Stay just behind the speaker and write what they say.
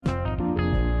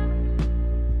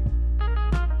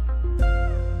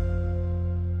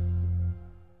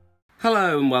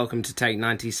Hello and welcome to Take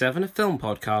 97, a film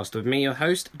podcast with me, your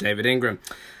host, David Ingram.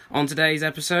 On today's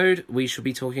episode, we shall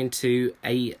be talking to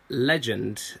a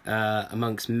legend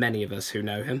amongst many of us who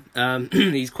know him.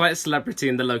 He's quite a celebrity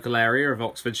in the local area of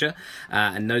Oxfordshire,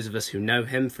 and those of us who know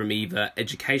him from either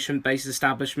education-based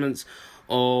establishments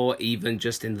or even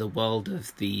just in the world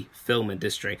of the film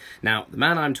industry. Now, the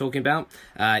man I'm talking about,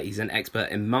 he's an expert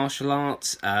in martial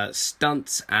arts,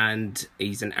 stunts, and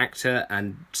he's an actor,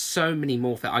 and so many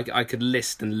more. I could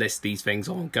list these things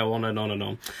on, go on and on and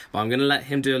on. But I'm going to let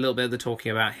him do a little bit of the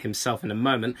talking about himself in a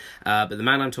moment. But the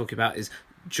man I'm talking about is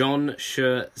John Shi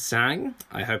Zhang.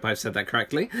 I hope I've said that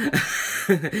correctly.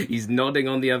 He's nodding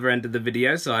on the other end of the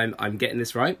video, so I'm getting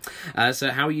this right.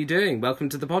 So how are you doing? Welcome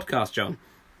to the podcast, John.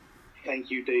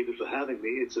 Thank you, David, for having me.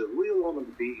 It's a real honor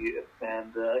to be here.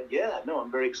 And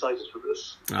I'm very excited for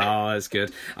this. Oh, that's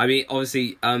good. I mean,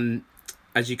 obviously,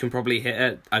 as you can probably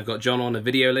hear, I've got John on a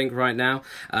video link right now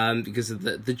because of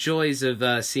the joys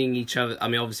of seeing each other. I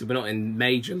mean, obviously, we're not in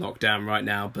major lockdown right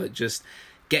now, but just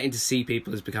getting to see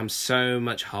people has become so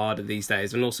much harder these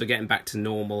days, and also getting back to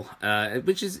normal,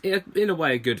 which is in a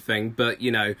way a good thing. But,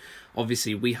 you know,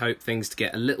 obviously we hope things to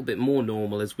get a little bit more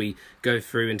normal as we go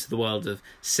through into the world of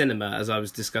cinema, as I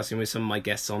was discussing with some of my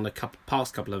guests on the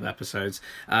past couple of episodes.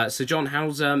 So, John, how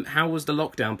was the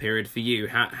lockdown period for you?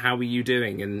 How were you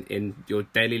doing in your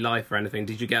daily life or anything?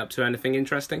 Did you get up to anything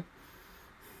interesting?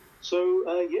 So,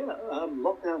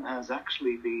 lockdown has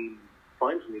actually been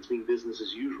fine for me. It's been business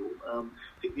as usual. I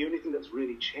think the only thing that's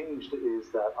really changed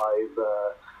is that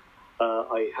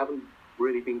I haven't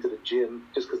really been to the gym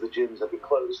just because the gyms have been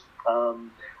closed.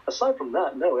 Aside from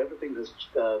that, no, everything has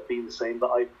been the same,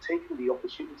 but I've taken the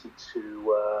opportunity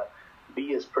to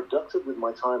be as productive with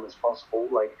my time as possible,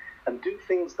 and do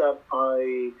things that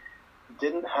I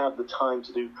didn't have the time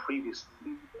to do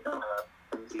previously.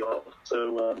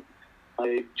 So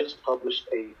I just published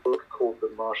a book called The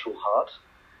Martial Heart.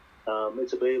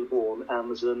 It's available on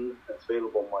Amazon. It's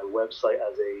available on my website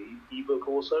as a ebook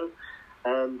also.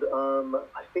 And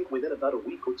I think within about a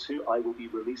week or two, I will be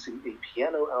releasing a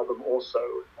piano album also.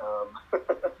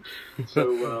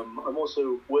 I'm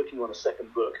also working on a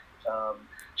second book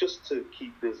just to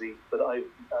keep busy. But I've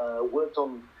worked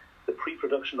on the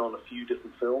pre-production on a few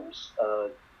different films.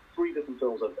 3 different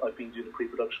films I've been doing the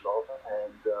pre-production of.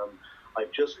 And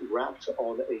I've just wrapped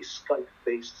on a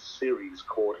Skype-based series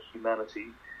called Humanity.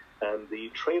 And the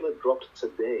trailer dropped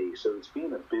today, so it's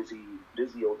been a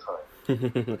busy old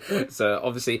time. So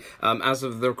obviously, as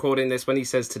of the recording this, when he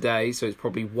says today, so it's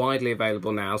probably widely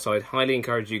available now. So I'd highly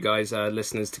encourage you guys,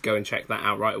 listeners, to go and check that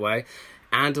out right away.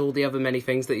 And all the other many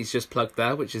things that he's just plugged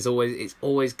there, which is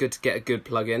always good to get a good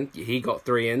plug in. He got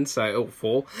 3 in, so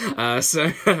 4.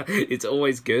 So it's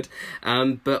always good.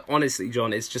 But honestly,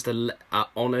 John, it's just an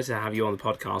honour to have you on the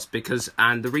podcast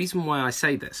and the reason why I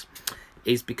say this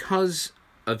is because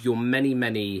of your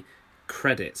many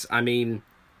credits. I mean,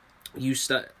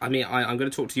 I'm going to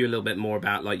talk to you a little bit more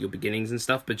about your beginnings and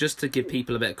stuff, but just to give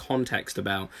people a bit of context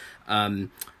about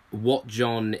what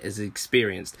John has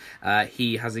experienced.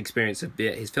 He has experienced a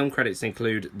bit. His film credits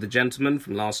include The Gentleman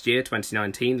from last year,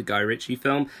 2019, the Guy Ritchie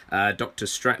film,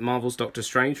 Marvel's Doctor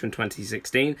Strange from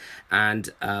 2016, and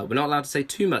we're not allowed to say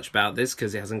too much about this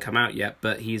because it hasn't come out yet,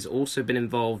 but he's also been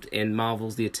involved in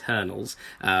Marvel's The Eternals,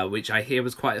 which I hear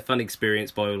was quite a fun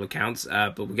experience by all accounts,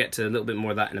 but we'll get to a little bit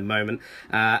more of that in a moment.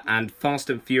 And Fast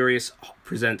and Furious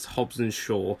presents Hobbs and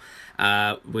Shaw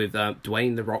with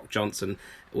Dwayne "The Rock" Johnson,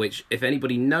 which, if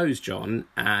anybody knows John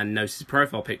and knows his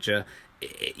profile picture,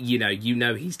 you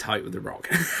know he's tight with The Rock.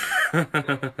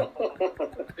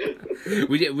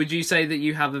 Would you say that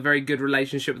you have a very good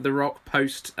relationship with The Rock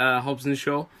post Hobbs and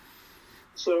Shaw?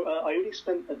 So I only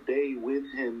spent a day with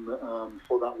him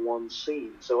for that one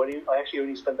scene. So I actually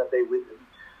only spent that day with him.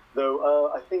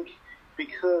 Though I think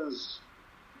because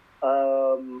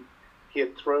he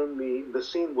had thrown me, the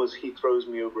scene was he throws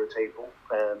me over a table,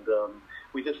 and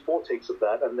we did 4 takes of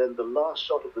that, and then the last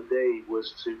shot of the day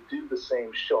was to do the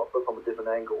same shot but from a different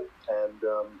angle. And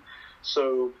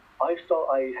so I felt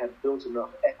I had built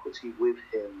enough equity with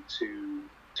him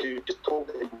to just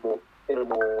talk to him in a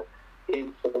more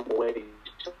informal way.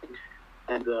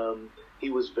 And he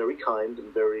was very kind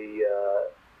and very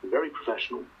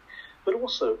professional, but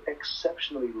also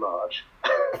exceptionally large.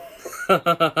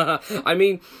 I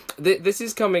mean, this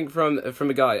is coming from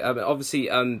a guy. Obviously,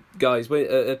 guys,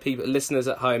 people, listeners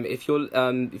at home, if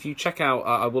you check out,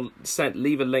 I will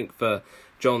leave a link for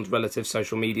John's relative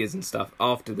social medias and stuff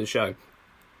after the show.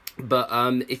 But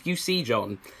if you see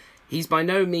John, he's by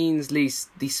no means least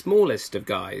the smallest of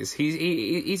guys.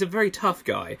 He's a very tough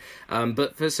guy.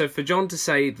 But for John to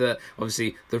say that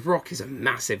obviously The Rock is a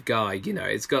massive guy, you know,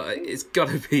 it's got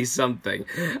to be something.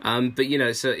 But you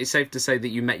know, so it's safe to say that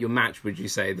you met your match. Would you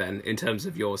say then, in terms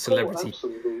of your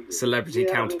celebrity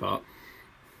counterpart?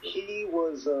 He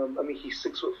was. He's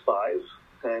 6'5",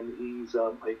 and he's.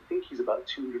 I think he's about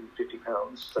 250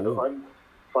 pounds. So I'm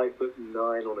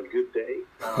 5'9" on a good day.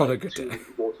 On a good day.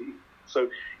 240. So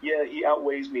yeah, he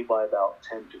outweighs me by about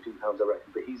 10, 15 pounds, I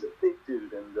reckon. But he's a big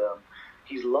dude, and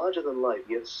he's larger than life,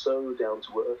 yet so down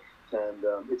to earth.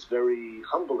 And it's very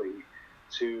humbling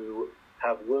to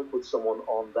have worked with someone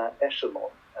on that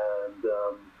echelon, and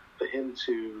for him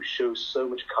to show so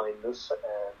much kindness and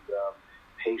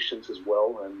patience as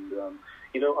well. And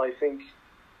I think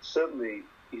certainly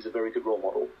he's a very good role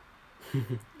model.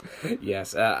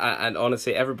 Yes, and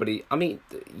honestly, everybody, I mean,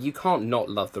 you can't not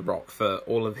love The Rock for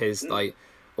all of his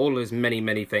all those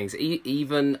many things.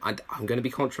 Even I'm going to be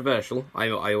controversial. I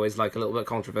always like a little bit of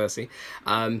controversy.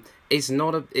 It's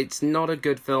not a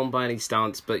good film by any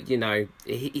stance, but you know,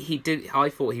 he did. I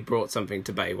thought he brought something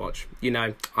to Baywatch. You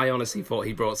know, I honestly thought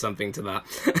he brought something to that.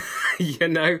 You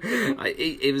know,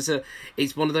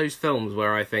 it's one of those films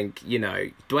where I think, you know,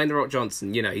 Dwayne The Rock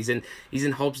Johnson. You know, he's in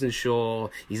Hobbs and Shaw.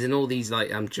 He's in all these like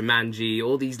Jumanji,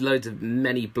 all these loads of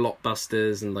many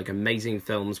blockbusters and like amazing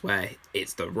films where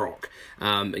it's The Rock.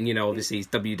 And you know, obviously it's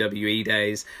WWE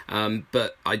days.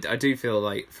 But I do feel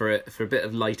like for a bit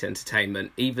of light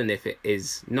entertainment, even if it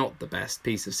is not the best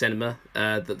piece of cinema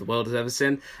that the world has ever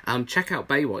seen, check out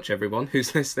Baywatch, everyone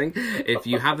who's listening, if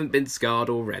you haven't been scarred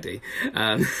already.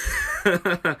 I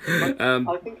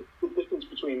think it's the difference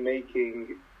between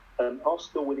making an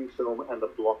Oscar-winning film and a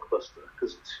blockbuster,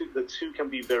 because the two can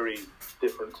be very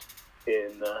different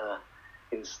in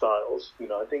styles. You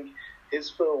know, I think his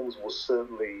films will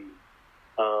certainly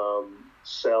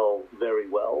sell very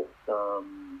well,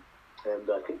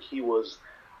 and I think he was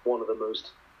one of the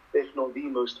most, if not the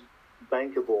most,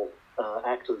 bankable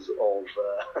actors of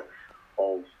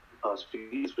the past few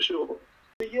years, for sure.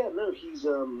 But yeah, no, he's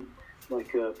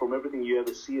from everything you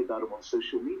ever see about him on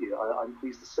social media, I'm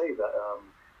pleased to say that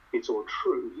it's all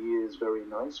true. He is very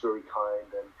nice, very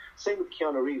kind, and same with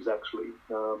Keanu Reeves, actually,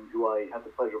 who I had the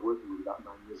pleasure of working with about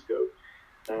 9 years ago.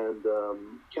 And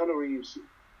Keanu Reeves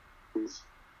is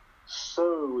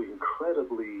so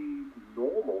incredibly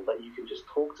normal that you can just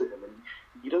talk to him and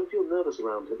you don't feel nervous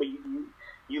around him, but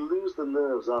you lose the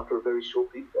nerves after a very short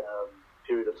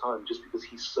period of time, just because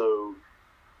he's so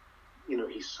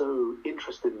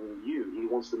interested in you. He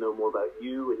wants to know more about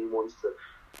you, and he wants to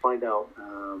find out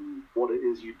what it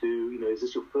is you do. You know, is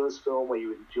this your first film? Are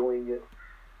you enjoying it?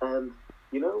 And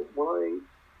you know,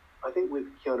 I think with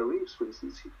Keanu Reeves, for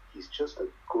instance, he's just a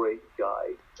great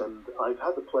guy, and I've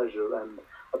had the pleasure, and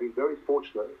I've been very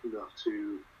fortunate enough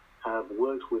to have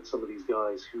worked with some of these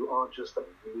guys who are just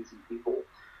amazing people.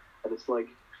 And it's like,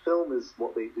 film is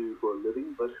what they do for a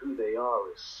living, but who they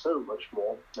are is so much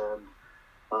more. And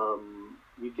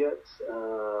you get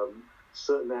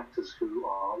certain actors who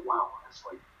are, wow, it's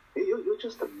like, you're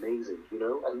just amazing, you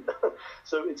know? And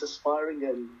so it's aspiring,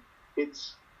 and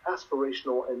it's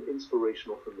aspirational and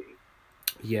inspirational for me.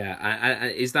 Yeah,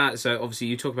 and is that, so obviously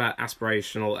you talk about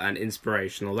aspirational and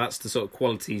inspirational, that's the sort of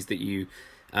qualities that you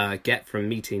get from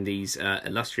meeting these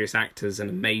illustrious actors and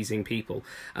amazing people.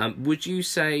 Would you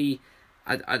say,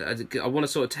 I want to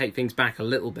sort of take things back a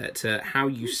little bit to how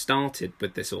you started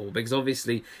with this all, because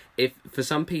obviously if for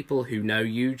some people who know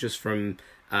you just from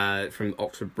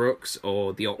Oxford Brookes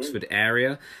or the Oxford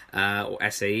area or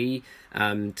SAE,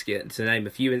 to name a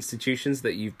few institutions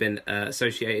that you've been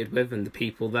associated with and the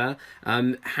people there,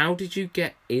 how did you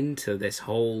get into this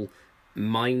whole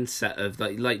mindset of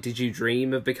like did you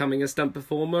dream of becoming a stunt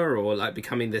performer, or like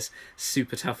becoming this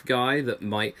super tough guy that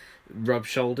might rub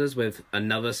shoulders with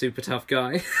another super tough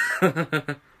guy?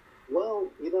 Well,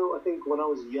 you know, I think when I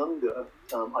was younger,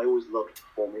 I always loved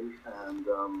performing, and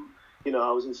you know,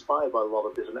 I was inspired by a lot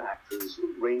of different actors,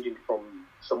 ranging from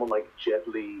someone like Jet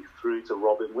Li through to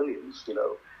Robin Williams, you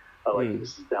know, like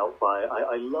Mrs. Doubtfire.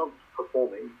 I loved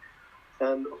performing,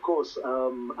 and of course,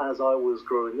 as I was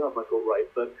growing up, I thought, right,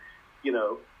 but you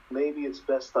know, maybe it's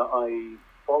best that I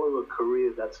follow a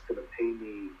career that's going to pay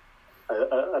me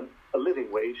a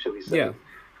living wage, shall we say. Yeah.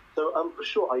 So for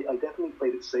sure, I definitely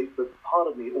played it safe, but part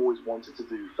of me always wanted to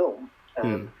do film.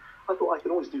 And I thought I could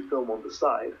always do film on the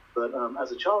side. But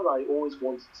as a child, I always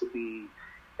wanted to be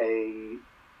a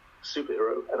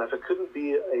superhero. And if I couldn't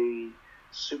be a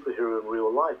superhero in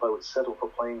real life, I would settle for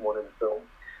playing one in a film.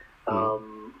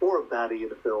 Or a baddie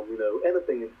in a film, you know,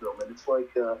 anything in film. And it's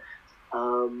like,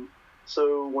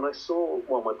 So when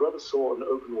my brother saw an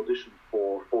open audition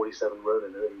for 47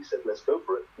 Ronin, and he said, "Let's go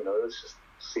for it. Let's just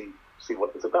see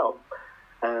what it's about."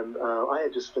 And I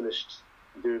had just finished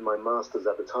doing my masters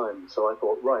at the time, so I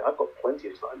thought, right, I've got plenty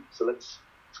of time, so let's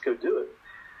go do it.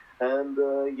 And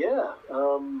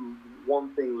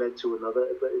one thing led to another.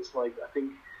 But it's like, I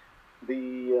think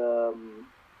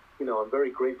I'm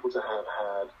very grateful to have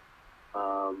had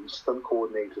stunt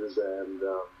coordinators and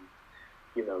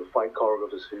fight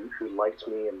choreographers who liked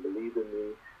me and believed in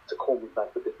me to call me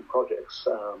back for different projects.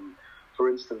 For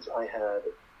instance, I had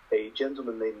a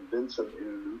gentleman named Vincent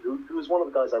who is one of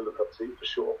the guys I look up to for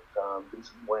sure,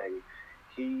 Vincent Wang.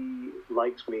 He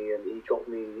liked me and he got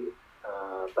me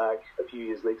back a few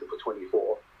years later for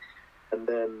 24. And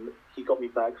then he got me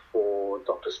back for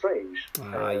Doctor Strange.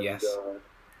 Yes.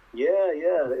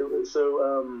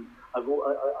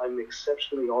 I'm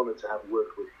exceptionally honored to have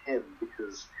worked with him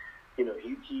because,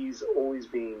 he's always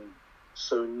been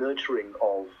so nurturing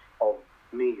of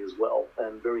me as well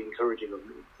and very encouraging of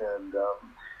me. And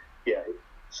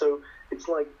so it's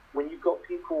like when you've got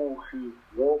people who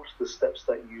walked the steps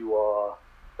that you are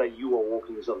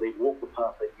walking as well, they walk the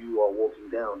path that you are walking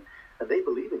down, and they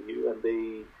believe in you, and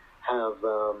they have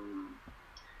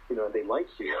they like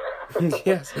you.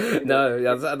 Yes.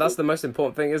 No, that's the most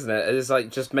important thing, isn't it? It's like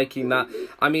just making that.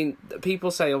 I mean,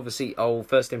 people say obviously,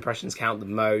 first impressions count the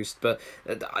most, but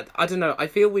I don't know. I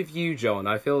feel with you, John,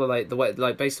 I feel like the way,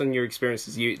 like based on your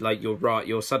experiences,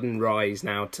 your sudden rise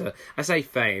now to, I say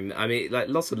fame. I mean, like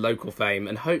lots of local fame,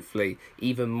 and hopefully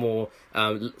even more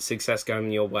success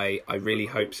going your way. I really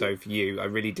hope so for you. I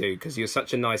really do, because you're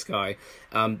such a nice guy.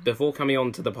 Before coming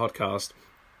on to the podcast,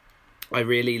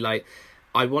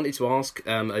 I wanted to ask,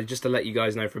 just to let you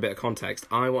guys know for a bit of context,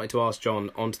 I wanted to ask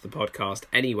John onto the podcast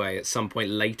anyway at some point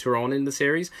later on in the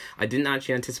series. I didn't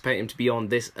actually anticipate him to be on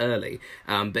this early,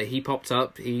 but he popped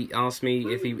up. He asked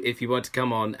me if he wanted to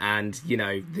come on, and,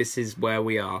 this is where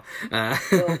we are.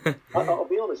 Well, I'll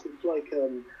be honest, it's like,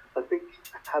 I think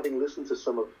having listened to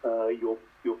some of your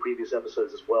previous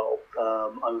episodes as well,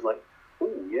 I was like,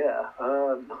 oh yeah,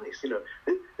 nice.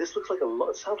 This looks like a lot.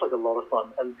 It sounds like a lot of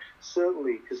fun, and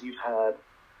certainly because you've had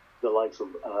the likes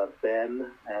of Ben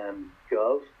and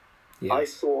Gov. Yes. I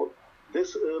thought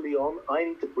this early on, I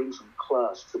need to bring some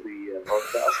class to the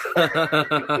podcast.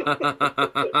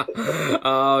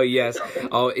 Oh yes.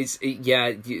 Oh,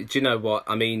 yeah. Do you know what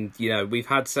I mean? I've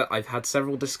had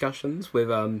several discussions with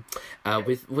the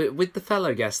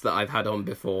fellow guests that I've had on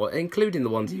before, including the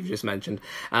ones you've just mentioned,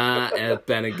 Ben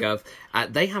and Gov.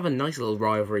 They have a nice little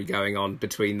rivalry going on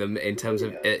between them in terms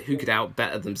of who could out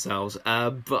better themselves.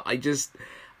 But I just.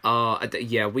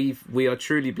 We are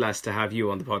truly blessed to have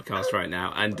you on the podcast right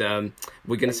now, and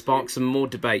we're going to spark some more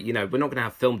debate. We're not going to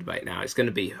have film debate now. It's going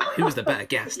to be who's the better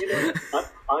guest.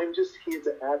 I'm just here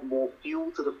to add more fuel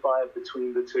to the fire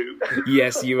between the two.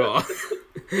 Yes, you are.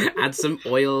 Add some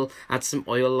oil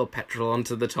or petrol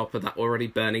onto the top of that already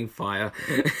burning fire.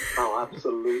 Oh,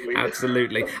 absolutely.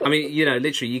 Absolutely. I mean,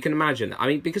 literally, you can imagine. I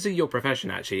mean, because of your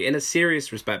profession, actually, in a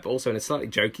serious respect, but also in a slightly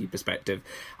jokey perspective,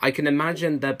 I can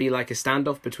imagine there'd be like a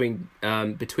standoff between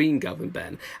Gov and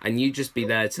Ben, and you'd just be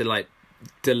there to like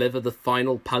deliver the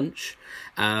final punch,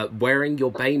 wearing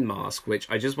your Bane mask, which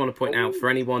I just want to point out for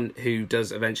anyone who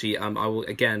does eventually, I will,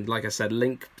 again, like I said,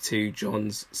 link to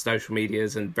John's social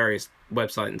medias and various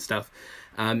websites and stuff.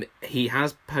 He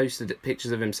has posted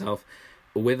pictures of himself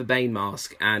with a Bane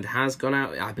mask and has gone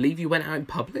out. I believe you went out in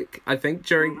public, I think,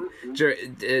 during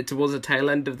towards the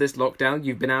tail end of this lockdown.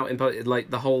 You've been out in public,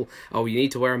 like the whole, you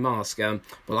need to wear a mask.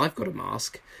 Well, I've got a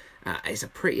mask. It's a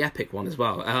pretty epic one as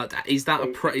well. Is that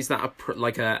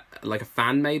like a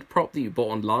fan made prop that you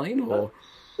bought online, or?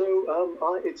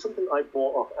 It's something I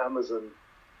bought off Amazon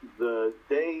the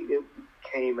day it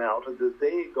came out, the day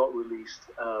it got released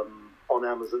on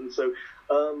Amazon. So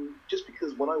just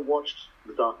because when I watched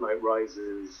The Dark Knight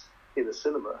Rises in the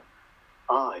cinema,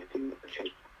 I think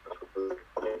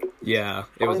yeah,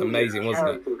 it was amazing,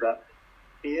 wasn't it?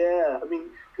 Yeah, I mean,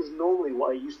 because normally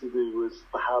what I used to do was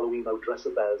for Halloween I would dress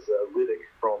up as Riddick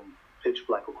from Pitch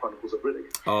Black or Chronicles of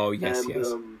Riddick. Oh yes, and,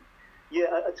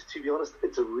 yes. To be honest,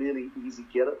 it's a really easy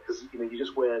get-up because you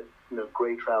just wear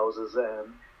grey trousers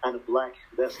and a black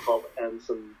vest top and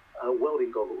some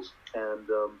welding goggles, and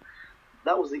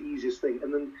that was the easiest thing.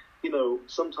 And then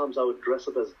sometimes I would dress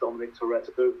up as Dominic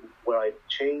Toretto, where I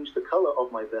change the color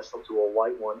of my vest up to a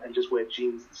white one and just wear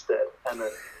jeans instead and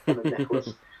a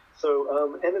necklace.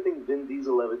 So anything Vin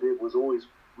Diesel ever did was always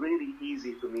really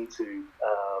easy for me to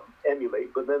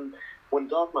emulate. But then when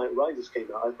Dark Knight Rises came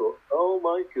out, I thought, oh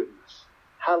my goodness,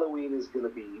 Halloween is going to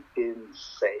be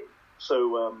insane.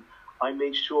 So I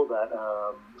made sure that,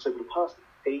 so for the past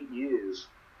 8 years,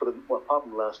 apart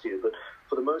from last year, but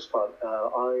for the most part,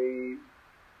 I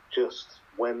just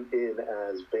went in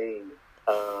as Bane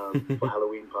for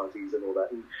Halloween parties and all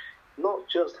that. And not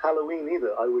just Halloween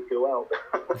either. I would go out.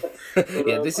 But,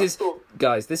 yeah,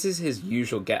 guys. This is his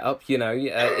usual get-up.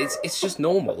 It's just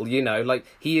normal. Like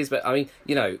he is. But I mean,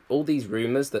 all these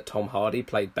rumors that Tom Hardy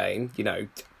played Bane.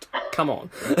 Come on.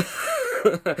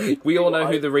 We all know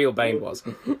who the real Bane was.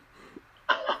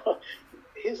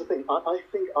 Here's the thing. I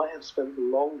think I have spent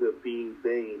longer being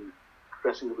Bane,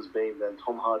 dressing up as Bane, than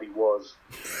Tom Hardy was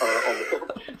on the film.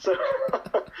 So,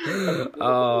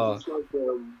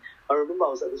 I remember I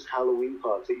was at this Halloween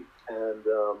party, and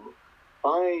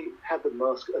I had the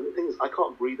mask. And the thing is, I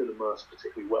can't breathe in a mask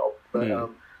particularly well, but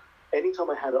anytime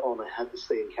I had it on, I had to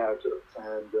stay in character.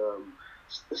 And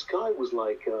this guy was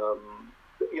like,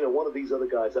 one of these other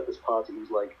guys at this party. He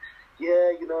was like,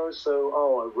 yeah, I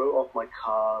wrote off my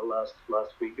car last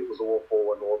week. It was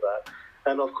awful and all that.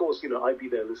 And of course, I'd be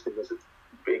there listening. I said,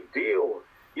 big deal.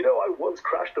 I once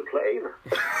crashed a plane.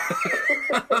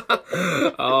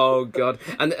 Oh God!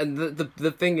 And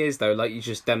the thing is though, like you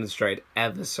just demonstrate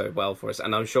ever so well for us,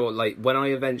 and I'm sure like when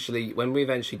we eventually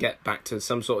get back to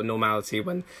some sort of normality,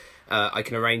 when I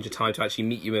can arrange a time to actually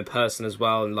meet you in person as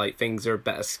well, and like things are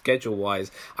better schedule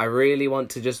wise, I really want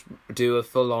to just do a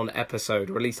full on episode,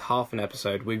 or at least half an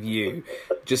episode with you,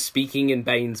 just speaking in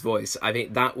Bane's voice. I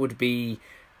think that'd be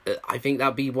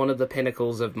one of the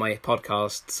pinnacles of my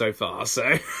podcast so far.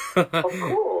 So,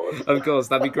 of course,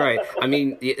 that'd be great. I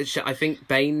mean, I think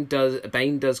Bane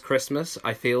does Christmas.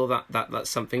 I feel that's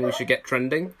something we should get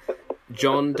trending.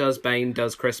 John does Bane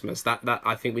does Christmas. That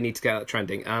I think we need to get that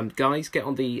trending. Guys, get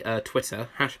on the Twitter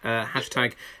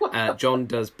hashtag John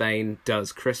does Bane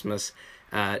does Christmas.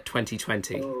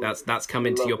 2020. That's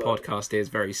coming to your podcast ears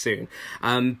very soon.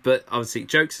 But obviously,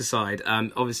 jokes aside,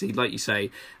 obviously, like you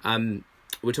say,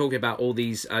 we're talking about all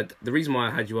these. The reason why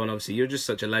I had you on, obviously, you're just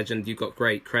such a legend. You've got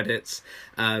great credits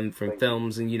from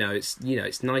films, and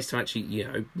it's nice to actually,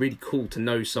 really cool to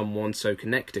know someone so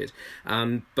connected.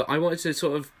 But I wanted to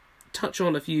sort of touch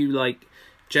on a few like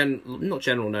not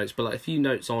general notes, but like a few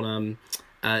notes on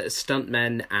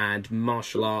stuntmen and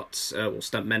martial arts, or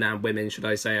stuntmen and women, should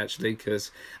I say, actually,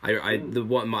 because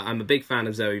I'm a big fan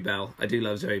of Zoe Bell. I do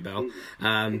love Zoe Bell,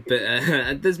 but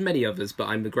there's many others, but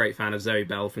I'm a great fan of Zoe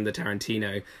Bell from the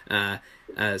Tarantino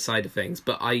side of things.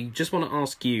 But I just want to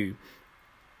ask you,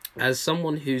 as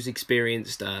someone who's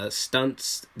experienced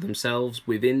stunts themselves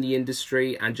within the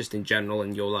industry and just in general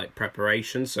in your like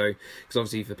preparation, so because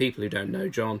obviously for people who don't know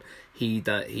John, he's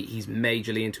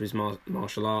majorly into his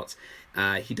martial arts.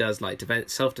 He does like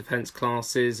self-defense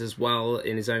classes as well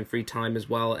in his own free time as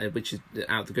well, which is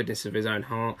out of the goodness of his own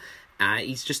heart.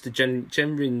 He's just a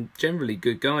generally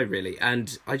good guy, really.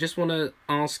 And I just want to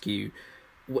ask you,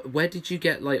 where did you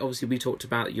get, like, obviously we talked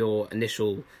about your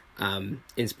initial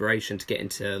inspiration to get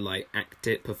into like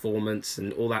acting, performance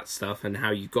and all that stuff, and how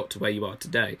you got to where you are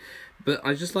today. But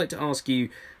I'd just like to ask you,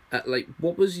 like,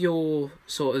 what was your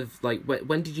sort of like,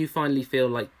 when did you finally feel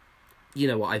like,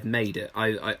 what, I've made it.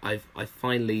 I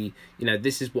finally,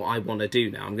 this is what I want to do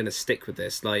now. I'm going to stick with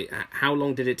this. Like, how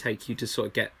long did it take you to sort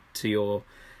of get to your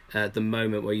the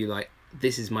moment where you're like,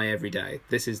 this is my everyday,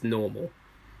 this is normal?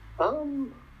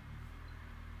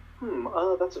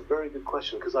 That's a very good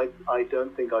question, because I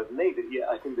don't think I've made it yet.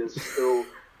 I think there's still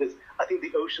I think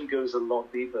the ocean goes a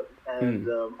lot deeper, and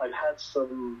I've had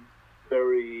some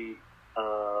very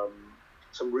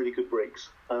some really good breaks,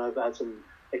 and I've had some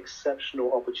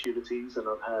exceptional opportunities, and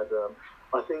I've had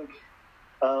I think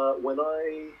when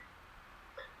I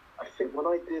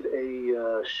did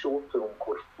a short film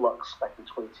called Flux back in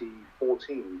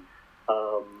 2014,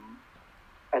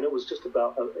 and it was just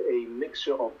about a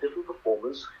mixture of different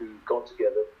performers who got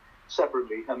together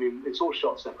separately. I mean, it's all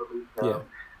shot separately,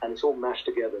 and it's all mashed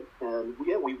together. And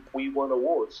we won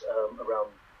awards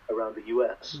around the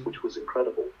US, which was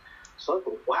incredible. So I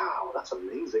thought, wow, that's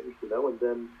amazing, And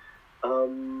then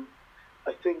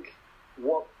I think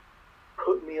what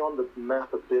put me on the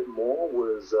map a bit more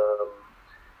was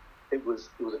it was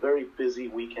a very busy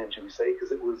weekend, shall we say?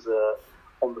 Because it was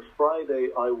on the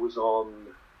Friday I was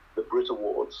on the Brit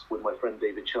Awards with my friend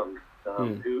David Chung,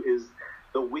 who is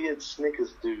the weird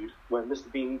Snickers dude. When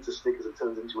Mr. Bean eats a Snickers, it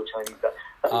turns into a Chinese guy.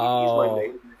 He's my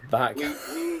name. Back.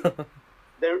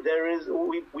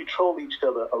 We troll each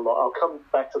other a lot. I'll come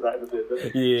back to that in a bit.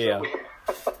 But, yeah.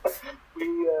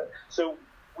 So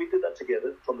we did that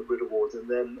together on the Brit Awards, and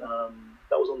then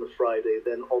that was on the Friday.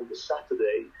 Then on the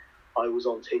Saturday, I was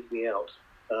on Take Me Out.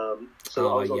 I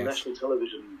was on national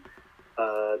television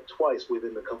twice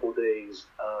within a couple of days,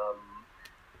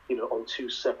 on two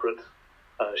separate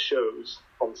shows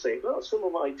on the same, still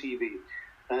on ITV,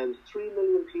 and 3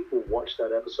 million people watched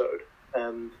that episode.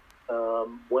 And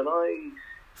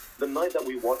the night that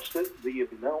we watched it, the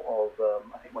amount of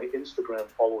I think my Instagram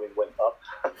following went up,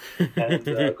 and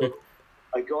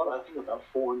I got I think about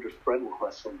 400 friend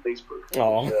requests on Facebook.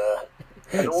 Oh,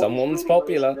 someone's really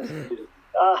popular. Nice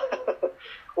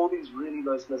all these really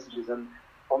nice messages, and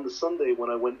on the Sunday when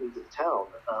I went into town,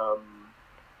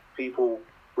 people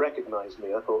recognized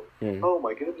me. I thought, oh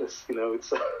my goodness,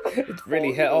 it's it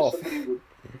really hit off.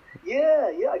 Yeah,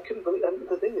 I couldn't believe. And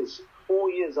the thing is, 4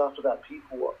 years after that,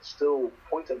 people still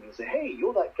point at me and say, "Hey,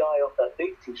 you're that guy off that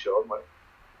dating show." I'm like,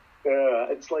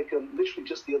 it's like literally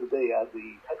just the other day at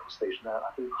the petrol station at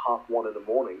I think 1:30 in the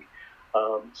morning,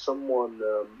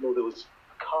 there was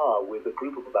a car with a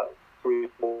group of about 3 or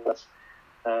 4 guys,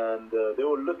 and they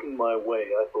were looking my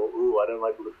way. I thought, ooh, I don't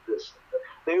like the look of this.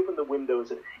 They opened the window and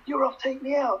said, "You're off, take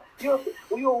me out.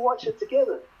 We all watch it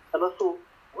together." And I thought,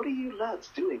 what are you lads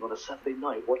doing on a Saturday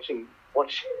night watching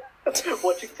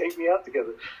Take Me Out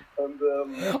together? And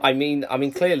I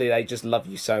mean, clearly they just love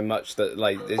you so much that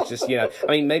like it's just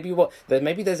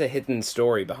maybe there's a hidden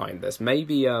story behind this.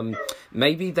 Maybe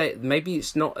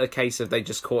it's not a case of they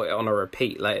just caught it on a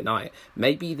repeat late at night.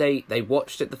 Maybe they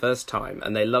watched it the first time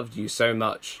and they loved you so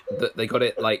much that they got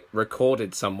it like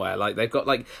recorded somewhere. Like they've got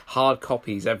like hard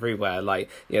copies everywhere. Like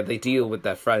they deal with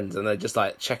their friends and they're just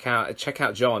like check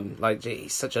out John. Like gee,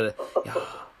 he's such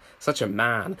a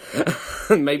man.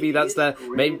 Maybe that's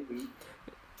maybe.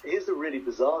 Here's the really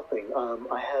bizarre thing.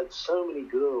 I had so many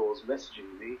girls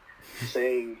messaging me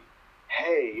saying,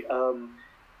 "Hey,"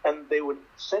 and they would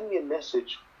send me a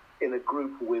message in a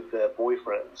group with their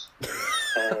boyfriends,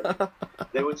 and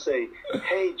they would say,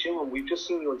 "Hey, Jim, we've just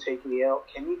seen you on Take Me Out.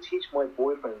 Can you teach my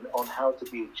boyfriend on how to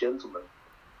be a gentleman?"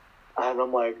 And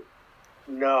I'm like,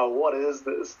 no, what is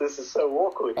this? This is so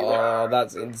awkward. Oh,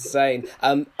 that's insane.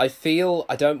 I feel,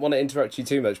 I don't want to interrupt you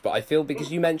too much, but I feel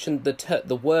because you mentioned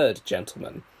the word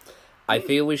gentleman, I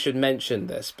feel we should mention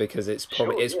this because it's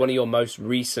probably one of your most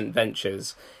recent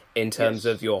ventures in terms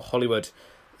of your Hollywood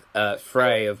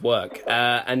fray of work.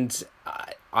 And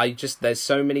I just there's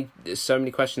so many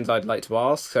questions I'd like to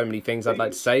ask, so many things I'd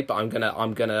like to say, but I'm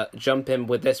gonna jump in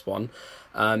with this one.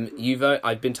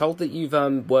 I've been told that you've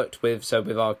worked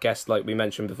with our guest, like we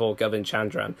mentioned before, Govin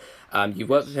Chandran. You've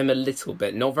worked with him a little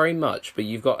bit, not very much, but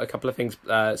you've got a couple of things,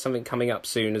 something coming up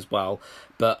soon as well.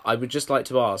 But I would just like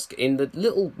to ask, in the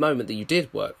little moment that you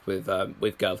did work with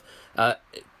Gov,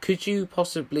 could you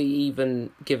possibly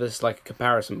even give us like a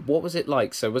comparison? What was it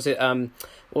like? So was it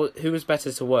who was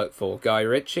better to work for, Guy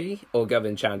Ritchie or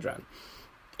Govin Chandran?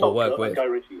 With Guy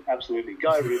Ritchie, absolutely.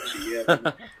 Guy Ritchie,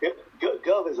 yeah.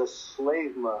 Gov is a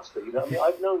slave master. I mean,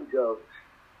 I've known Gov,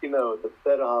 the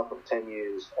better half of 10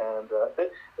 years, and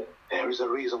there is a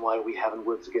reason why we haven't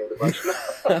worked together much.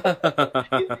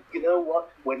 You know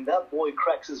what? When that boy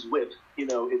cracks his whip,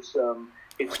 it's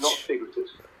not figurative.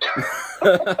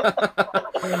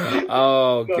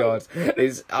 Oh God!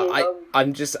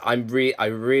 I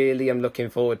really am looking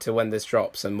forward to when this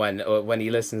drops and when he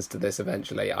listens to this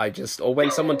eventually. Or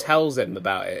when someone tells him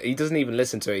about it. He doesn't even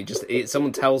listen to it.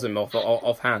 Someone tells him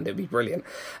offhand. It'd be brilliant.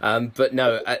 But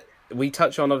no, we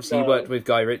touch on obviously you worked with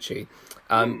Guy Ritchie.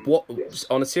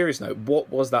 On a serious note, what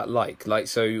was that like? Like,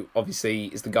 so obviously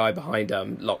is the guy behind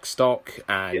Lock, Stock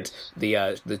and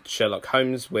the Sherlock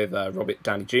Holmes with Robert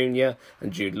Downey Jr.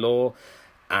 and Jude Law,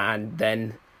 and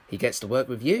then he gets to work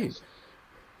with you.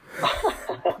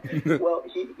 Well,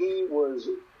 he was.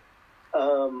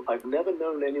 I've never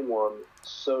known anyone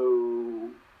so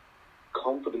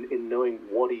confident in knowing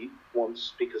what he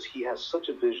wants because he has such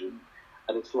a vision,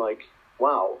 and it's like,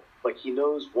 wow. Like, he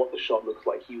knows what the shot looks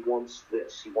like. He wants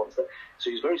this. He wants that.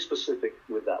 So he's very specific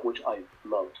with that, which I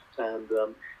loved. And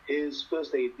his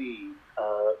first AD,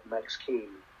 Max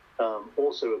Keane,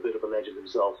 also a bit of a legend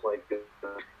himself. Like,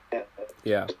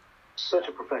 such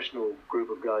a professional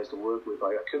group of guys to work with.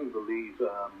 I couldn't believe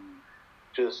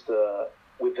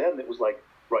with them, it was like,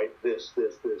 right, this.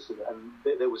 And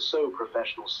they were so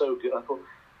professional, so good. I thought,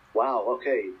 wow,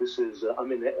 okay, this is,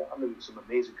 I'm in some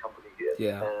amazing company here.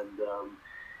 Yeah. And,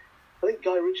 I think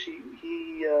Guy Ritchie,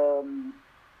 he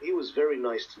was very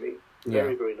nice to me,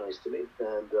 very nice to me.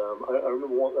 And I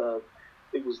remember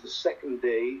it was the second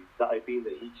day that I'd been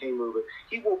there. He came over.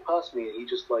 He walked past me and he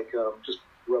just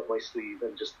rubbed my sleeve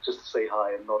and just to say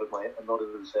hi and nodded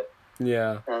his head.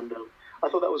 Yeah. And I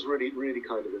thought that was really really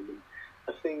kind of him. And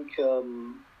I think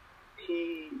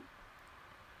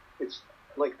it's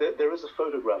like there is a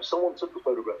photograph. Someone took the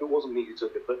photograph. It wasn't me who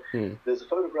took it, but there's a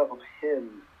photograph of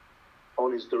him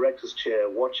on his director's chair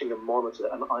watching a monitor,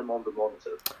 and I'm on the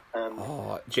monitor. And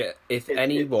if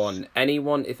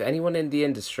anyone in the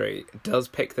industry does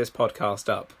pick this podcast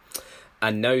up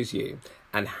and knows you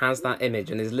and has that image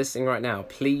and is listening right now,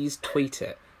 please tweet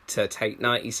it to Take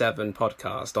 97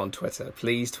 podcast on Twitter.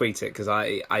 Please tweet it, because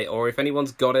I or if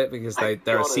anyone's got it because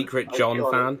they're a secret John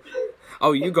fan.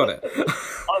 Oh, you got it.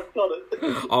 I've got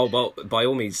it. Oh, well, by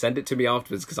all means, send it to me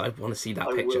afterwards, because I want to see that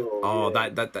picture.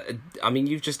 That I mean,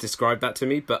 you've just described that to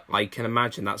me, but I can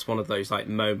imagine that's one of those like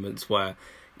moments where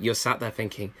you're sat there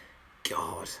thinking,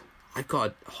 God, I've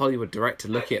got a Hollywood director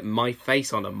looking at my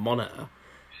face on a monitor.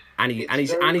 And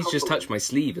he's just touched my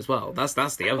sleeve as well. That's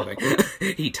the other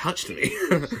thing. He touched me.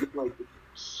 He was, like,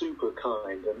 super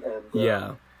kind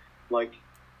and like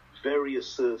very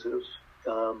assertive.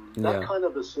 That kind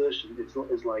of assertion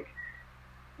is like,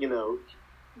 you know,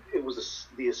 it was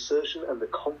the assertion and the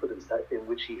confidence in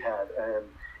which he had,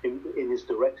 and in his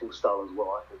directing style as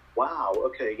well. I thought, wow,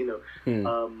 okay, you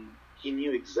know, he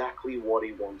knew exactly what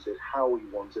he wanted, how he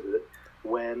wanted it,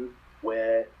 when,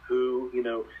 where, who, you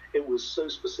know, it was so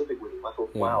specific with him. I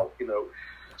thought, wow, you know.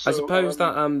 So, I suppose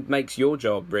that makes your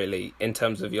job, really, in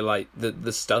terms of your like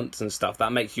the stunts and stuff.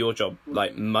 That makes your job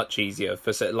like much easier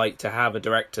for like to have a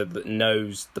director that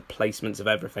knows the placements of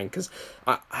everything. Because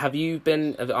have you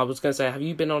been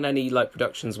on any like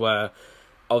productions where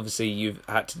obviously you've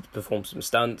had to perform some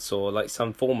stunts or like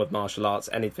some form of martial arts,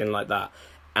 anything like that,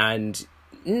 and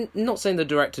not saying the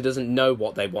director doesn't know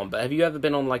what they want, but have you ever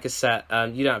been on like a set,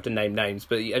 you don't have to name names,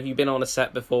 but have you been on a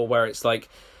set before where it's like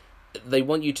they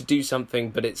want you to do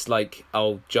something, but it's like,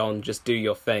 oh, John, just do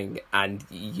your thing, and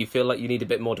you feel like you need a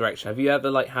bit more direction? Have you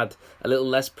ever like had a little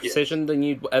less precision than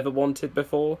you'd ever wanted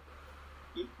before?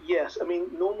 Yes, I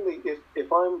mean, normally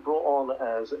if I'm brought on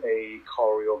as a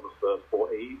choreographer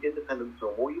for a independent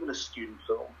film or even a student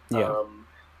film,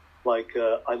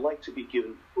 I like to be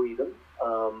given freedom,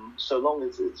 so long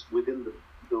as it's within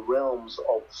the realms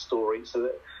of the story. So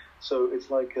it's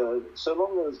like, so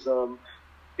long as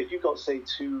if you've got, say,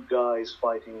 two guys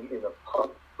fighting in a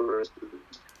pub, for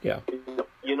instance,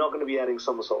 you're not going to be adding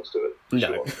somersaults to it.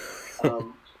 No.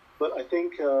 Sure. But I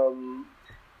think,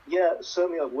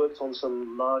 certainly I've worked on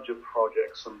some larger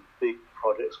projects, some big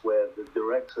projects where the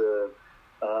director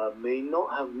may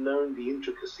not have known the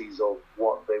intricacies of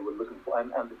what they were looking for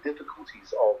and the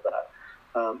difficulties of that.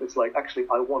 It's like, actually,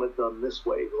 I want it done this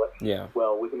way. Like,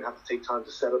 well, we're going to have to take time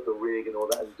to set up the rig and all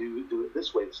that and do it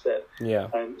this way instead. Yeah.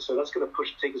 And so that's going to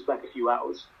take us back a few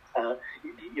hours.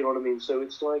 You know what I mean? So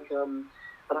it's like, and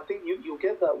I think you'll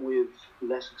get that with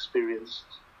less experienced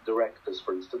directors,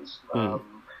 for instance.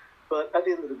 But at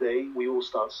the end of the day, we all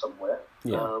start somewhere.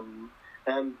 Yeah.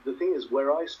 And the thing is,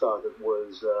 where I started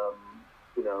was,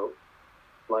 you know,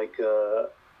 like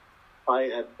I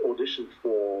had auditioned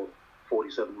for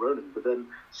 47 Ronin, but then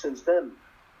since then,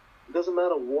 it doesn't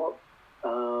matter what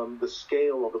the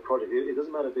scale of the project. It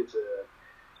doesn't matter if it's a,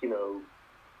 you know,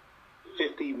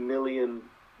 $50 million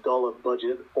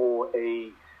budget or a,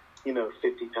 you know,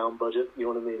 £50 budget. You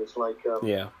know what I mean? It's like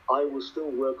I will still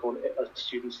work on a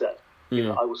student set. You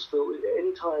know, I will still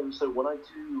anytime. So when I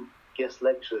do guest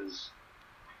lectures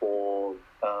for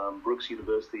Brooks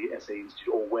University, SA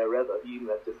Institute, or wherever, even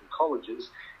at different colleges,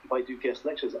 if I do guest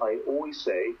lectures, I always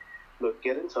say, look,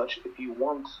 get in touch if you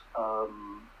want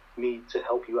me to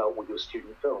help you out with your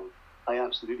student film. I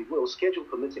absolutely will. Schedule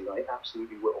permitting, I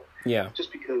absolutely will. Yeah.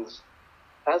 Just because,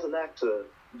 as an actor,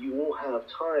 you will have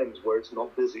times where it's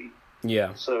not busy.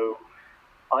 Yeah. So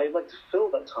I like to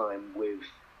fill that time with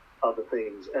other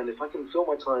things. And if I can fill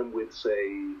my time with,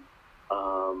 say,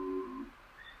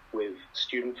 with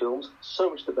student films, so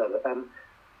much the better. And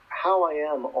how I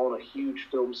am on a huge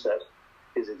film set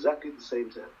is exactly the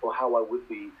same or how I would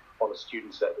be on a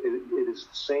student set. It is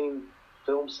the same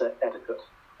film set etiquette,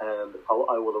 and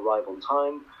I will arrive on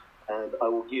time, and I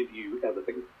will give you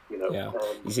everything. You know. Yeah.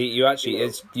 You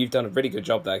see, you've done a really good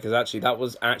job there, because actually that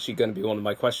was actually going to be one of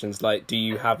my questions. Like, do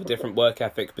you have a different work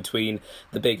ethic between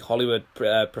the big Hollywood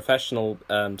professional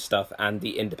stuff and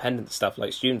the independent stuff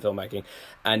like student filmmaking?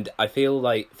 And I feel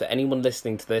like for anyone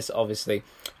listening to this, obviously,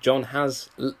 John has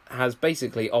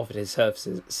basically offered his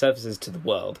services to the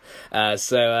world.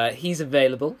 So he's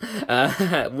available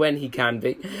when he can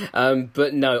be.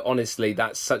 But no, honestly,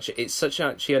 it's such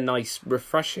actually a nice,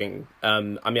 refreshing. I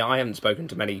mean, I haven't spoken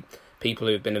to many people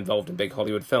who have been involved in big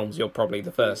Hollywood films. You're probably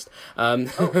the first.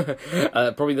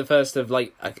 Probably the first of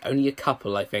like only a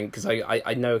couple, I think, because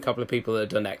I know a couple of people that have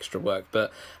done extra work.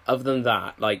 But other than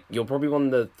that, like, you're probably one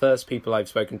of the first people I've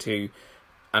spoken to.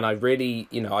 And I really,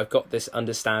 I've got this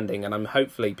understanding, and I'm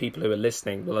hopefully people who are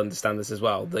listening will understand this as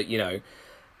well, that,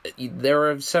 there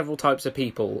are several types of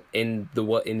people in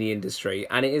the industry,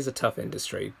 and it is a tough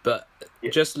industry. But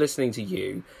just listening to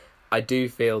you, I do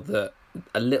feel that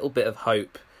a little bit of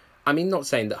hope. I mean, not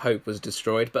saying that hope was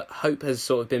destroyed, but hope has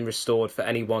sort of been restored for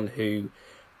anyone who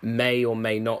may or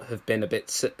may not have been a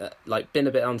bit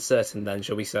uncertain. Then,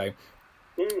 shall we say,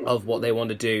 of what they want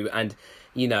to do, and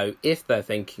if they're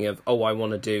thinking of, I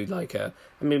want to do like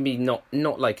maybe not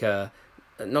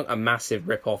a massive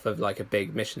rip off of like a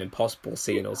big Mission Impossible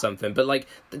scene or something, but like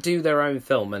do their own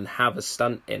film and have a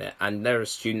stunt in it, and they're a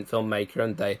student filmmaker,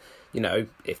 and they,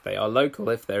 if they are local,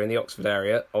 if they're in the Oxford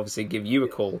area, obviously give you a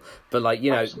call, but like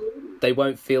Absolutely. they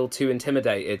won't feel too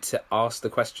intimidated to ask the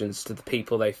questions to the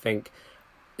people they think,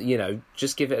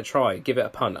 just give it a try, give it a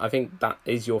punt. I think that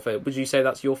is would you say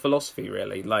that's your philosophy,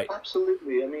 really? Like,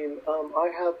 Absolutely. I mean,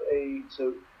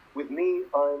 so with me,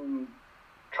 I'm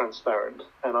transparent,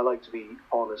 and I like to be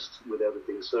honest with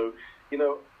everything. So,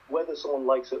 whether someone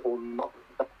likes it or not,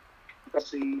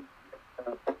 see,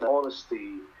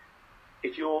 honesty.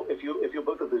 If you're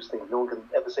both of those things, no one can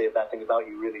ever say a bad thing about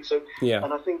you, really. So, yeah,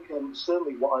 and I think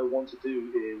certainly what I want to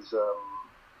do is,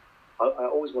 I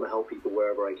always want to help people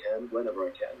wherever I can, whenever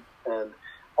I can, and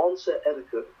on-set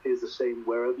etiquette is the same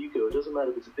wherever you go. It doesn't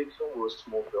matter if it's a big film or a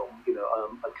small film.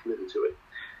 I'm committed to it,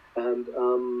 and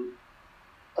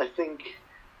I think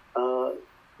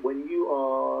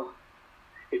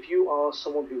if you are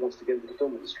someone who wants to get into the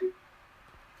film industry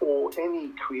or any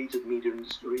creative media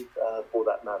industry, for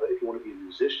that matter, if you want to be a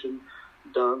musician,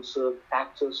 dancer,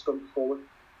 actor, stunt performer,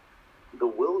 the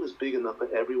world is big enough for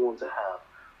everyone to have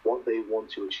what they want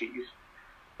to achieve,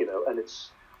 and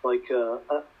it's like,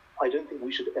 I don't think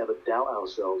we should ever doubt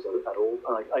ourselves at all.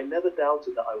 I never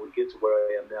doubted that I would get to where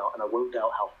I am now, and I won't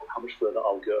doubt how much further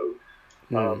I'll go.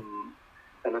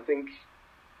 And I think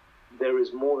there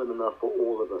is more than enough for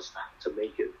all of us to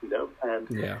make it, and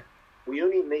we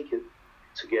only make it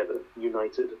together,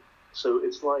 united. So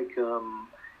it's like,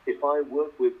 if I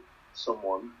work with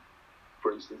someone,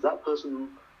 for instance, that person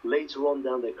later on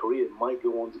down their career might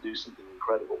go on to do something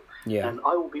incredible. Yeah. And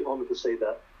I will be honored to say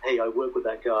that, hey, I worked with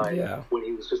that guy when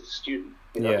he was just a student.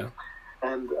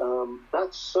 And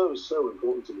that's so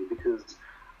important to me, because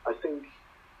I think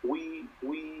we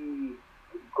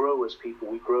grow as people,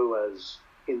 we grow as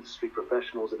industry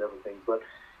professionals and everything. But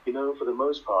for the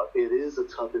most part, it is a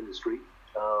tough industry.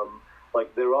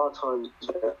 Like, there are times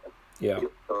where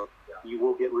you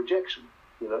will get rejection.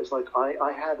 It's like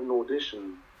I had an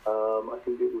audition. I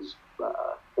think it was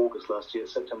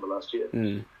September last year,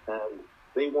 and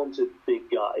they wanted big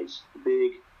guys,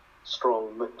 big,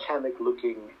 strong,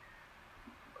 mechanic-looking,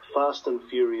 Fast and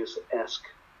Furious-esque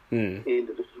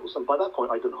individuals. And by that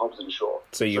point, I'd done Hobbs and Shaw.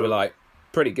 So you were like,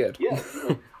 pretty good. Yeah,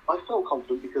 I felt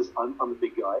confident because I'm a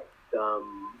big guy,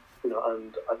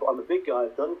 and I thought, I'm a big guy.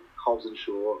 I've done Hobbs and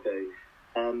Shaw, okay,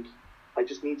 and I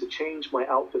just need to change my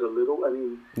outfit a little.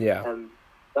 And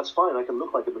that's fine. I can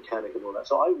look like a mechanic and all that.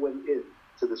 So I went in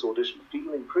to this audition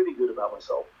feeling pretty good about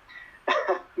myself.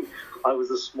 I was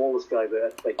the smallest guy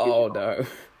there. Oh no!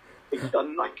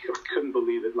 I couldn't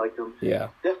believe it.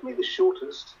 Definitely the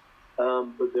shortest.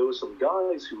 But there were some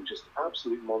guys who were just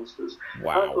absolute monsters.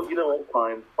 Wow. And I thought, what,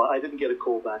 fine. But I didn't get a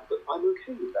call back, but I'm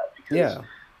okay with that, because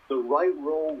the right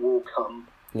role will come.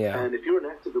 Yeah. And if you're an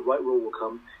actor, the right role will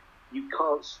come. You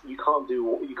can't do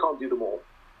them all.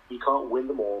 You can't win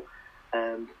them all.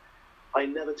 And I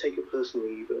never take it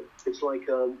personally either. It's like,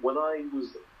 when I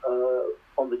was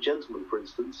on The Gentleman, for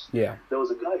instance, there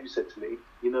was a guy who said to me,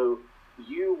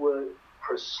 you were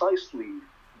precisely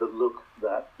the look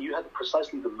that you had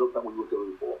precisely the look that we were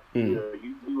going for.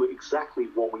 You were exactly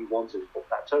what we wanted for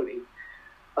that Tony.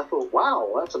 I thought,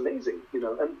 wow, that's amazing.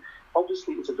 And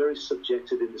obviously it's a very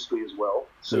subjective industry as well.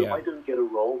 So if I don't get a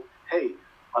role, hey,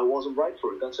 I wasn't right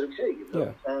for it. That's okay.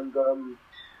 And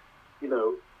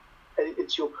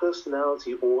it's your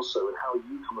personality also, and how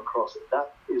you come across it.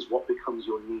 That is what becomes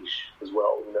your niche as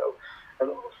well.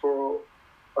 And for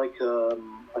I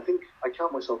think I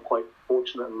count myself quite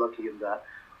fortunate and lucky in that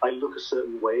I look a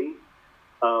certain way.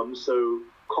 So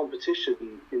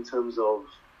competition in terms of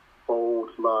bold,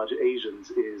 large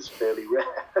Asians is fairly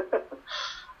rare.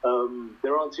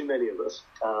 There aren't too many of us.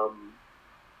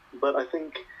 But I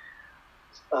think,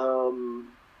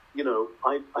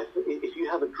 if you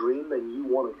have a dream and you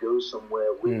want to go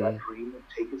somewhere with that dream and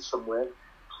take it somewhere,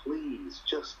 please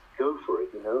just go for it.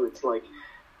 It's like,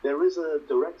 there is a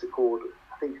director called,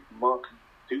 I think, Mark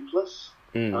Duplass.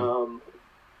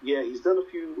 He's done a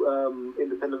few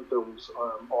independent films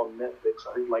on Netflix,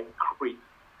 I think, like Creep.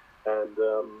 And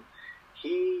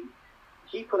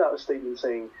he put out a statement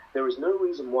saying, there is no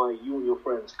reason why you and your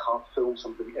friends can't film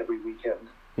something every weekend.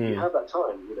 You have that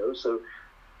time, so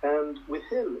And with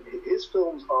him, his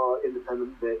films are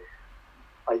independent.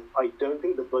 I don't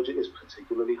think the budget is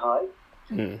particularly high,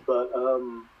 but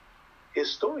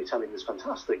his storytelling is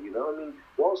fantastic. I mean,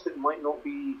 whilst it may not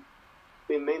be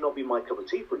my cup of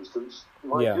tea, for instance.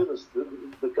 My goodness,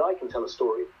 the guy can tell a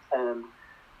story, and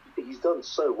he's done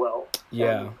so well.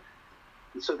 Yeah.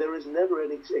 So there is never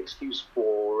any excuse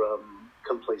for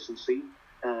complacency,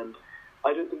 and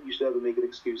I don't think you should ever make an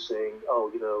excuse saying,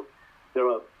 "Oh, there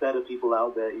are better people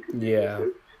out there who can do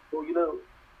it." Well,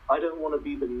 I don't want to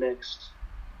be the next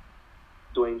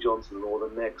Dwayne Johnson or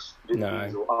the next Vin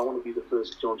Diesel. I want to be the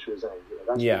first John Chiazang.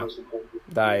 That's the most important thing.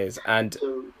 That is, and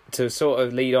to sort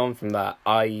of lead on from that,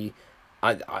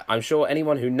 I'm sure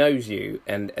anyone who knows you,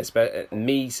 and especially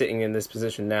me sitting in this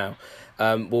position now,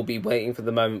 will be waiting for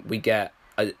the moment we get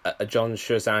a John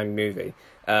Chiazang movie,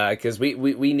 because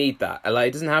we need that. Like,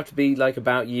 it doesn't have to be like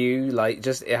about you. Like,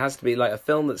 just it has to be like a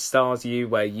film that stars you,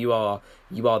 where you are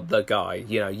the guy.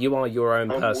 You are your own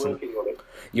person. Working on it.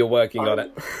 You're working on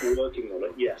it. Working on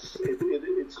it. Yes,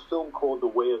 it's a film called The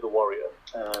Way of the Warrior.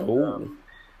 And,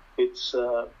 it's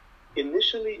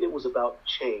initially it was about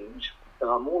change.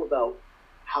 I'm all about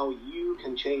how you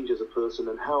can change as a person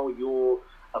and how your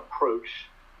approach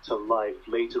to life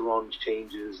later on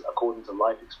changes according to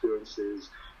life experiences.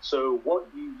 So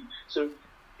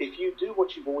if you do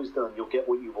what you've always done, you'll get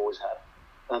what you've always had.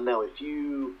 And now if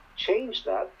you change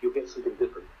that, you'll get something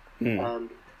different.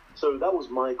 And so that was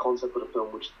my concept for the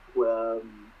film, which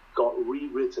got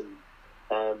rewritten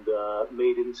and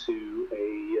made into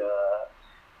a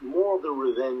more of the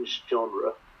revenge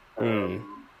genre.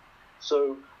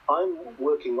 So I'm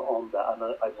working on that, and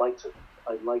I'd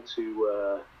like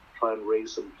to try and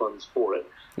raise some funds for it.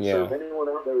 Yeah. So if anyone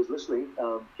out there is listening,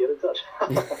 get in touch.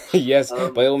 Yes,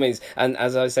 by all means. And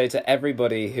as I say to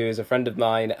everybody who is a friend of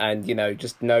mine and,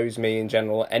 just knows me in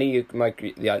general, any of my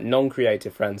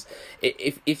non-creative friends,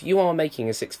 if you are making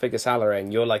a six-figure salary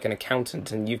and you're like an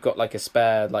accountant and you've got like a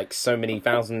spare, like so many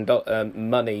thousand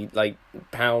money, like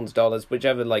pounds, dollars,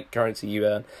 whichever like currency you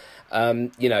earn,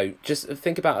 just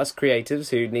think about us creatives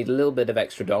who need a little bit of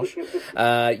extra dosh.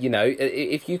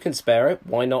 If you can spare it,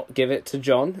 why not give it to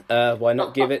John? Why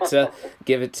not give it to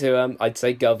I'd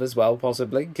say Gov as well,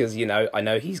 possibly, because I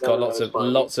know he's got lots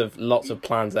of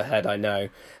plans ahead. I know.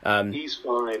 He's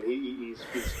fine. He's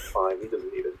fine. He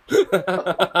doesn't need it.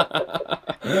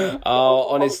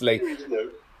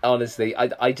 Honestly,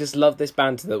 I just love this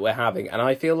banter that we're having, and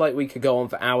I feel like we could go on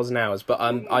for hours and hours, but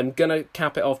I'm going to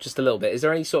cap it off just a little bit. Is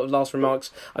there any sort of last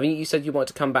remarks? I mean, you said you want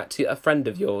to come back to a friend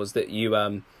of yours that you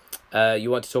want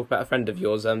to talk about a friend of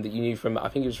yours that you knew from, I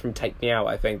think it was from Take Me Out,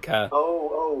 I think.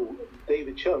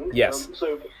 David Chung. Yes.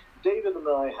 So David and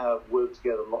I have worked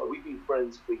together a lot. We've been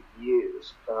friends for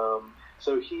years.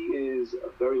 So he is a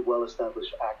very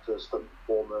well-established actor, stunt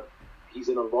performer. He's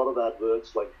in a lot of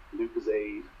adverts like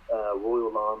Lucozade,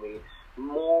 Royal Army.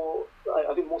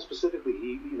 I think more specifically,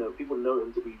 people know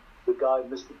him to be the guy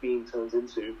Mr. Bean turns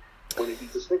into when he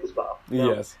eats a Snickers bar.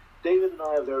 Yes. David and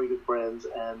I are very good friends,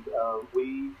 and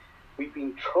we've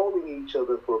been trolling each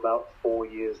other for about 4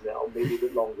 years now, maybe a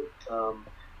bit longer.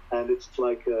 And it's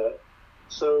like,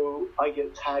 so I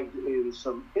get tagged in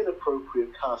some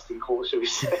inappropriate casting call, shall we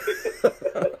say?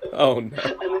 Oh no!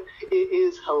 And it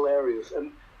is hilarious.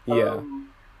 And yeah.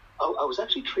 I was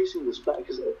actually tracing this back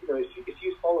because if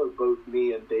you follow both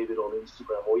me and David on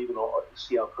Instagram, or even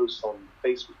see our posts on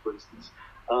Facebook, for instance,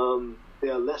 they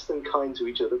are less than kind to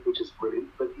each other, which is brilliant.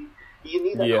 But you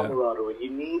need that camaraderie, you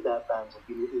need that banter,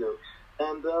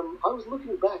 And I was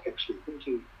looking back, actually,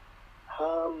 thinking,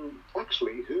 who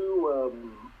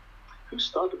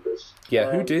started this?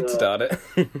 Yeah, who did start it?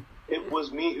 It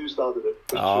was me who started it.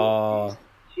 Oh.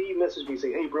 He messaged me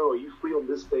saying, "Hey, bro, are you free on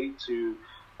this date to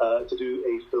do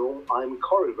a film? I'm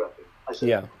choreographing." I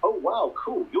said, "Oh, wow,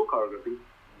 cool. You're choreographing.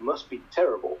 Must be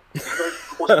terrible."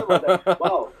 Or something like that.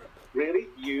 Wow, really?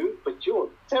 You? But you're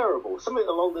terrible. Something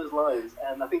along those lines.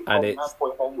 And I think from that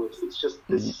point onwards, it's just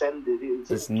descended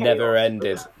into It's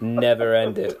chaos. Never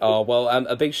ended. Oh, well,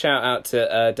 a big shout out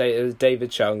to David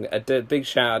Chung. A big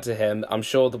shout out to him. I'm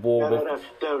sure the war will...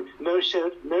 No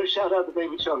shout out to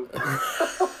David Chung.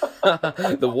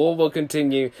 The war will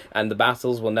continue and the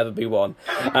battles will never be won.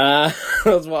 That's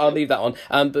what I'll leave that on.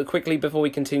 But quickly before we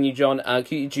continue, John,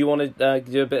 do you want to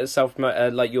do a bit of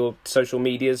self-promote, like your social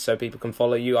medias, so people can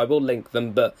follow you? I will link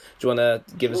them, but do you want to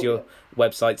give us your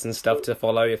websites and stuff to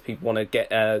follow if people want to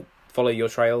get follow your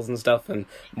trails and stuff and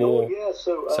more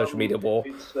social media war?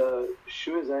 It's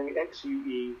Xuezhang,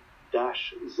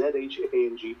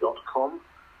 XUE-ZHANG.com.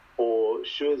 or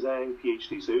Xuezhang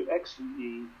PhD, so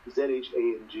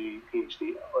XUEZHANG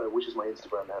PhD, which is my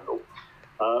Instagram handle.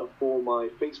 For my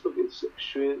Facebook, it's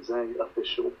Xue Zhang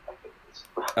Official. I think it's.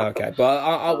 Okay,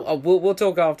 but we'll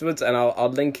talk afterwards, and I'll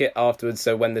link it afterwards.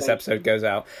 So when this episode goes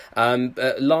out,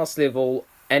 lastly of all,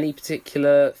 any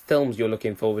particular films you're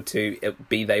looking forward to,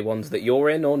 be they ones that you're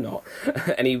in or not?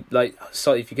 Any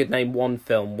so if you could name one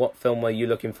film, what film are you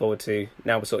looking forward to?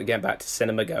 Now we're sort of getting back to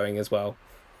cinema going as well.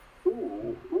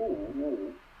 Ooh.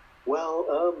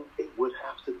 Well, it would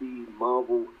have to be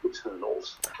Marvel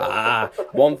Eternals.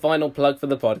 One final plug for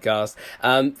the podcast.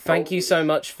 Thank you so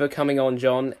much for coming on,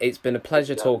 John. It's been a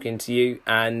pleasure talking to you,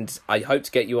 and I hope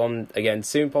to get you on again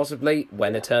soon, possibly,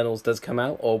 when Eternals does come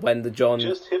out, or when the John...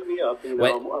 Just hit me up,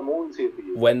 I'm always here for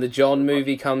you. When the John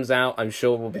movie comes out, I'm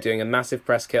sure we'll be doing a massive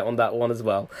press kit on that one as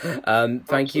well.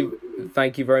 Thank you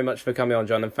very much for coming on,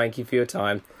 John, and thank you for your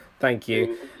time. Thank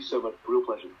you. Thank you so much. Real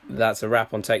pleasure. That's a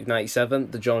wrap on Take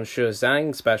 97, the John Xue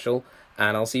Zhang special,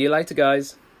 and I'll see you later,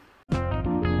 guys.